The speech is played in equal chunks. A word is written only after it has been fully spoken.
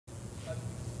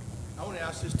want to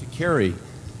ask this to Kary.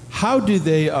 How do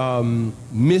they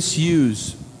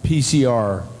misuse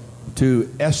PCR to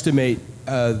estimate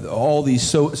all these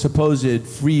supposed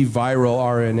free viral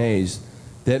RNAs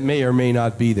that may or may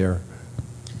not be there?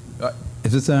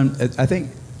 I think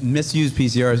misuse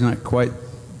PCR is not quite.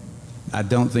 I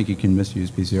don't think you can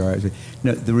misuse PCR. Actually,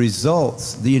 no, the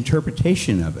results, the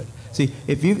interpretation of it. See,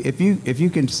 if you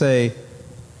can say,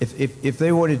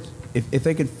 if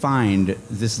they could find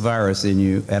this virus in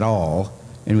you at all,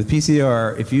 and with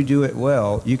PCR, if you do it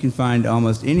well, you can find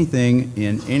almost anything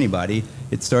in anybody.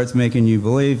 It starts making you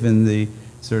believe in the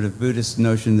sort of Buddhist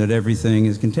notion that everything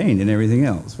is contained in everything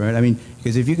else, right? I mean,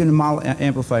 because if you can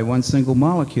amplify one single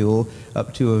molecule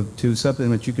up to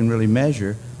something that you can really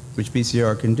measure, which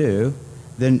PCR can do,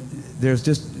 then there's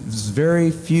just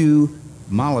very few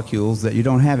molecules that you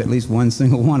don't have at least one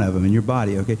single one of them in your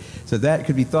body, okay? So that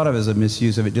could be thought of as a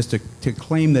misuse of it, just to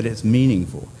claim that it's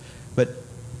meaningful. But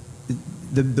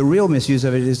the real misuse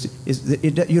of it is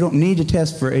that you don't need to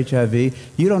test for HIV.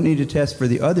 You don't need to test for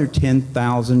the other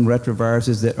 10,000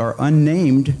 retroviruses that are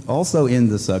unnamed also in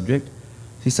the subject.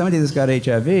 See, somebody that's got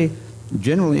HIV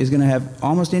generally is going to have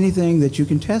almost anything that you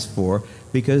can test for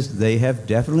because they have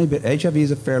definitely been. HIV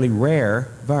is a fairly rare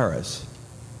virus.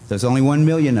 There's only 1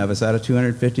 million of us out of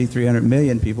 250, 300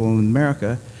 million people in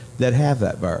America that have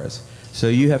that virus. So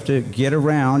you have to get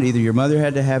around, either your mother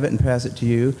had to have it and pass it to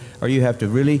you, or you have to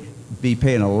really be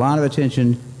paying a lot of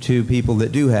attention to people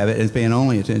that do have it and paying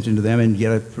only attention to them and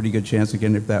get a pretty good chance of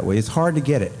getting it that way. It's hard to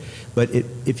get it, but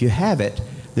if you have it,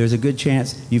 there's a good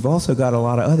chance you've also got a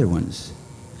lot of other ones.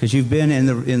 Because you've been in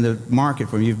the market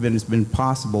for it's been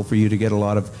possible for you to get a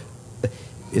lot of.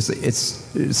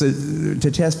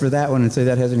 To test for that one and say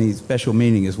that has any special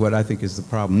meaning is what I think is the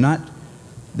problem. Not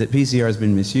that PCR has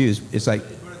been misused. It's like.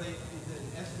 Is it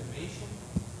an estimation?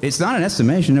 It's not an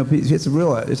estimation. No,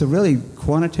 it's a really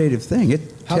quantitative thing.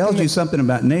 It tells you something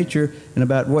about nature and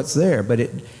about what's there, but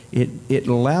it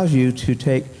allows you to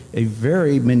take a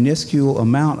very minuscule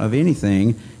amount of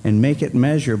anything and make it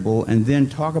measurable and then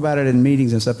talk about it in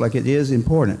meetings and stuff like it is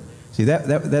important. See,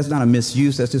 that's not a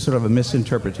misuse, that's just sort of a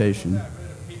misinterpretation. I read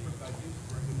a paper by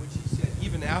Duisburg in which he said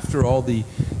even after all these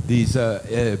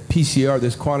PCR,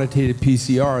 this quantitative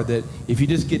PCR, that if you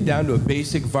just get down to a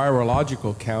basic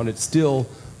virological count, it's still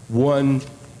 1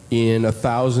 in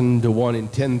 1,000 to 1 in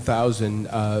 10,000,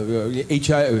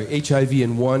 HIV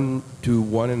in 1 to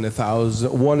 1 in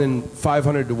 1,000, 1 in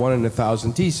 500 to 1 in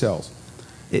 1,000 T cells.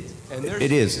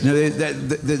 It is. No,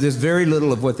 there's very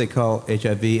little of what they call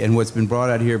HIV, and what's been brought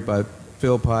out here by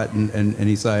Philpott and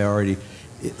Isai already.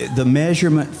 The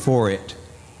measurement for it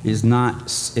is not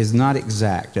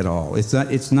exact at all.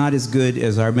 It's not as good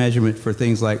as our measurement for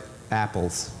things like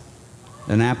apples.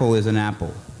 An apple is an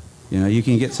apple. You know, you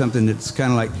can get something that's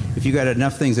kind of like, if you got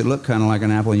enough things that look kind of like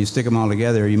an apple and you stick them all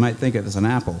together, you might think it's an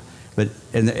apple. But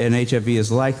and HIV is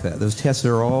like that. Those tests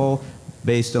are all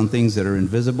based on things that are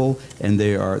invisible, and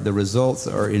the results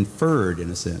are inferred in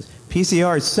a sense.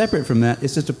 PCR is separate from that.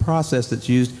 It's just a process that's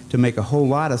used to make a whole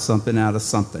lot of something out of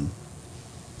something.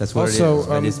 That's what it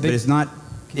is. But it's not.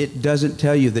 It doesn't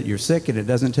tell you that you're sick, and it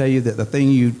doesn't tell you that the thing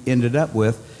you ended up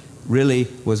with really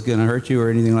was going to hurt you or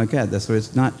anything like that. That's what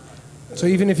it's not. So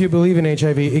even if you believe in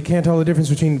HIV, it can't tell the difference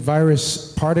between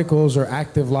virus particles or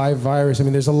active live virus. I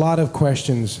mean, there's a lot of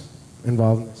questions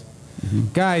involved in this.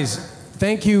 Mm-hmm. Guys,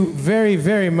 thank you very,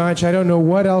 very much. I don't know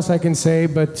what else I can say,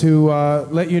 but to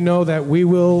let you know that we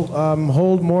will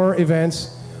hold more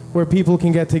events where people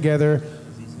can get together.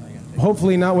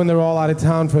 Hopefully not when they're all out of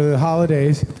town for the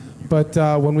holidays, but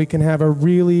when we can have a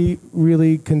really,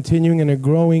 really continuing and a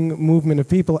growing movement of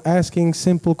people asking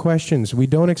simple questions. We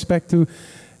don't expect to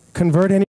convert any